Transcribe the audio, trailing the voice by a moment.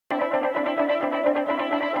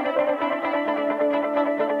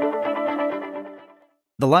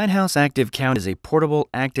The Lighthouse Active Count is a portable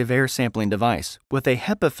active air sampling device with a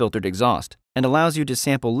HEPA-filtered exhaust and allows you to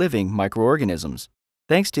sample living microorganisms.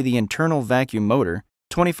 Thanks to the internal vacuum motor,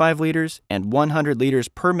 25 liters and 100 liters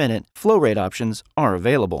per minute flow rate options are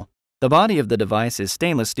available. The body of the device is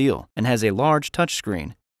stainless steel and has a large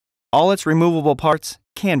touchscreen. All its removable parts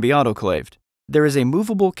can be autoclaved. There is a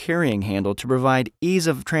movable carrying handle to provide ease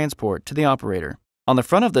of transport to the operator. On the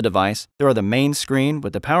front of the device, there are the main screen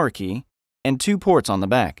with the power key and two ports on the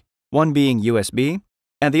back, one being USB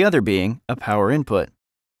and the other being a power input.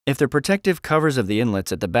 If the protective covers of the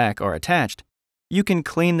inlets at the back are attached, you can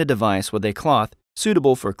clean the device with a cloth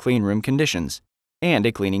suitable for cleanroom conditions and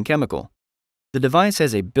a cleaning chemical. The device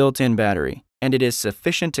has a built-in battery, and it is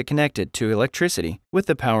sufficient to connect it to electricity with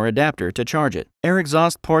the power adapter to charge it. Air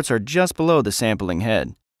exhaust ports are just below the sampling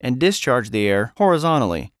head and discharge the air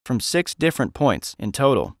horizontally from 6 different points in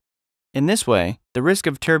total. In this way, the risk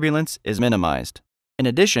of turbulence is minimized. In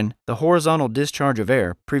addition, the horizontal discharge of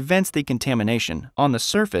air prevents the contamination on the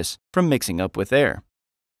surface from mixing up with air.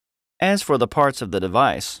 As for the parts of the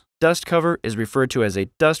device, dust cover is referred to as a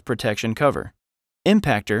dust protection cover.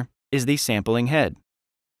 Impactor is the sampling head.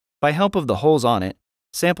 By help of the holes on it,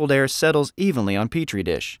 sampled air settles evenly on Petri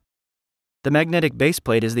dish. The magnetic base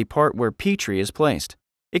plate is the part where Petri is placed.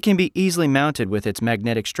 It can be easily mounted with its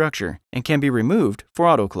magnetic structure and can be removed for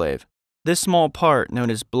autoclave. This small part,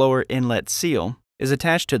 known as blower inlet seal, is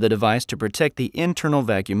attached to the device to protect the internal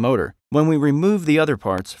vacuum motor when we remove the other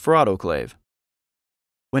parts for autoclave.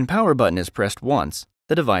 When power button is pressed once,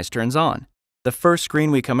 the device turns on. The first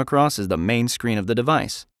screen we come across is the main screen of the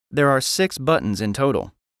device. There are 6 buttons in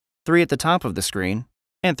total, 3 at the top of the screen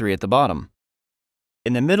and 3 at the bottom.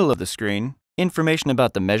 In the middle of the screen, information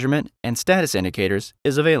about the measurement and status indicators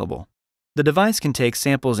is available. The device can take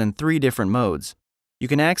samples in 3 different modes. You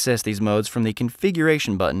can access these modes from the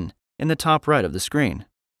configuration button in the top right of the screen.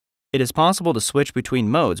 It is possible to switch between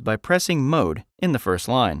modes by pressing Mode in the first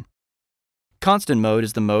line. Constant mode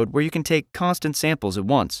is the mode where you can take constant samples at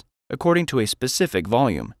once, according to a specific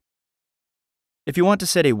volume. If you want to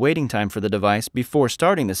set a waiting time for the device before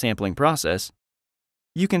starting the sampling process,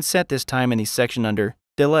 you can set this time in the section under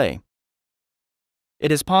Delay.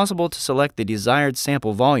 It is possible to select the desired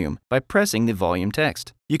sample volume by pressing the volume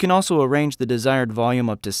text. You can also arrange the desired volume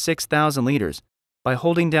up to 6,000 liters by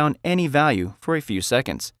holding down any value for a few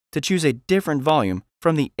seconds to choose a different volume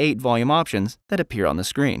from the 8 volume options that appear on the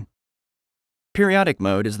screen. Periodic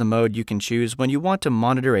mode is the mode you can choose when you want to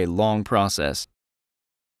monitor a long process.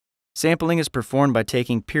 Sampling is performed by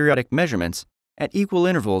taking periodic measurements at equal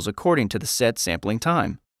intervals according to the set sampling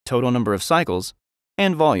time, total number of cycles,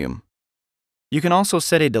 and volume. You can also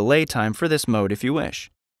set a delay time for this mode if you wish.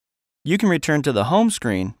 You can return to the home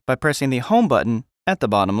screen by pressing the Home button at the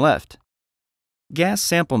bottom left. Gas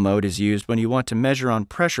sample mode is used when you want to measure on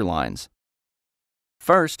pressure lines.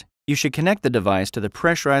 First, you should connect the device to the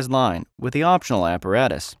pressurized line with the optional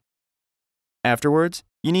apparatus. Afterwards,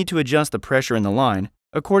 you need to adjust the pressure in the line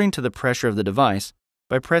according to the pressure of the device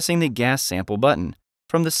by pressing the gas sample button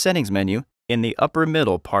from the settings menu in the upper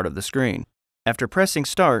middle part of the screen. After pressing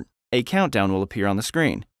Start, a countdown will appear on the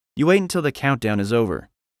screen. You wait until the countdown is over,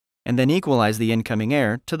 and then equalize the incoming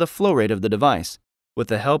air to the flow rate of the device with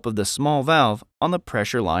the help of the small valve on the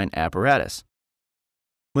pressure line apparatus.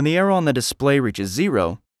 When the arrow on the display reaches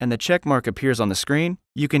 0 and the check mark appears on the screen,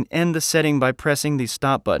 you can end the setting by pressing the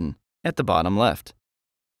Stop button at the bottom left.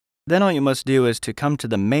 Then all you must do is to come to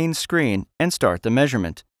the main screen and start the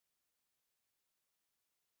measurement.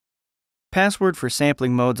 Password for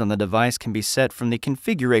sampling modes on the device can be set from the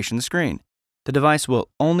configuration screen. The device will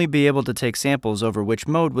only be able to take samples over which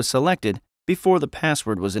mode was selected before the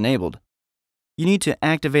password was enabled. You need to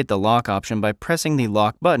activate the lock option by pressing the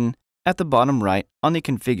lock button at the bottom right on the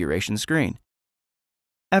configuration screen.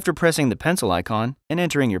 After pressing the pencil icon and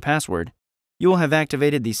entering your password, you will have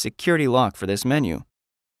activated the security lock for this menu.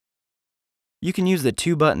 You can use the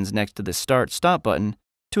 2 buttons next to the Start/Stop button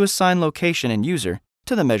to assign location and user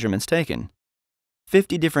to the measurements taken.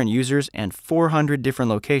 50 different users and 400 different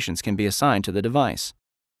locations can be assigned to the device.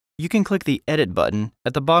 You can click the Edit button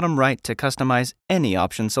at the bottom right to customize any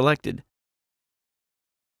option selected.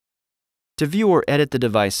 To view or edit the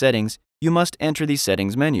device settings, you must enter the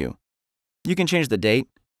Settings menu. You can change the date,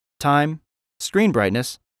 time, screen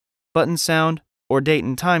brightness, button sound, or date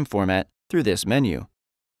and time format through this menu.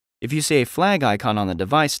 If you see a flag icon on the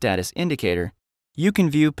device status indicator, you can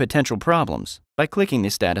view potential problems by clicking the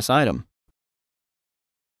status item.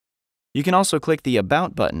 You can also click the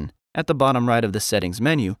About button at the bottom right of the Settings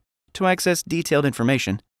menu to access detailed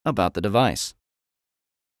information about the device.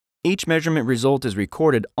 Each measurement result is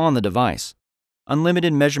recorded on the device.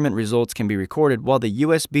 Unlimited measurement results can be recorded while the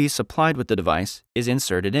USB supplied with the device is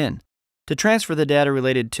inserted in. To transfer the data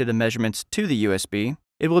related to the measurements to the USB,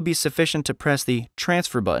 it will be sufficient to press the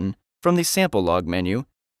Transfer button from the Sample Log menu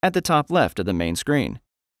at the top left of the main screen.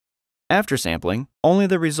 After sampling, only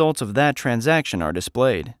the results of that transaction are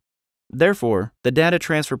displayed. Therefore, the data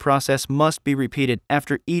transfer process must be repeated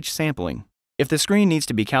after each sampling. If the screen needs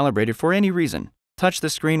to be calibrated for any reason, touch the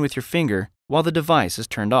screen with your finger while the device is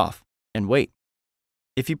turned off, and wait.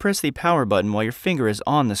 If you press the power button while your finger is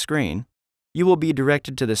on the screen, you will be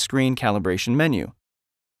directed to the screen calibration menu.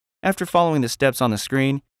 After following the steps on the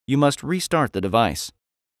screen, you must restart the device.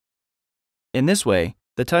 In this way,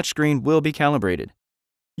 the touchscreen will be calibrated.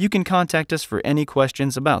 You can contact us for any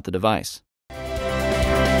questions about the device.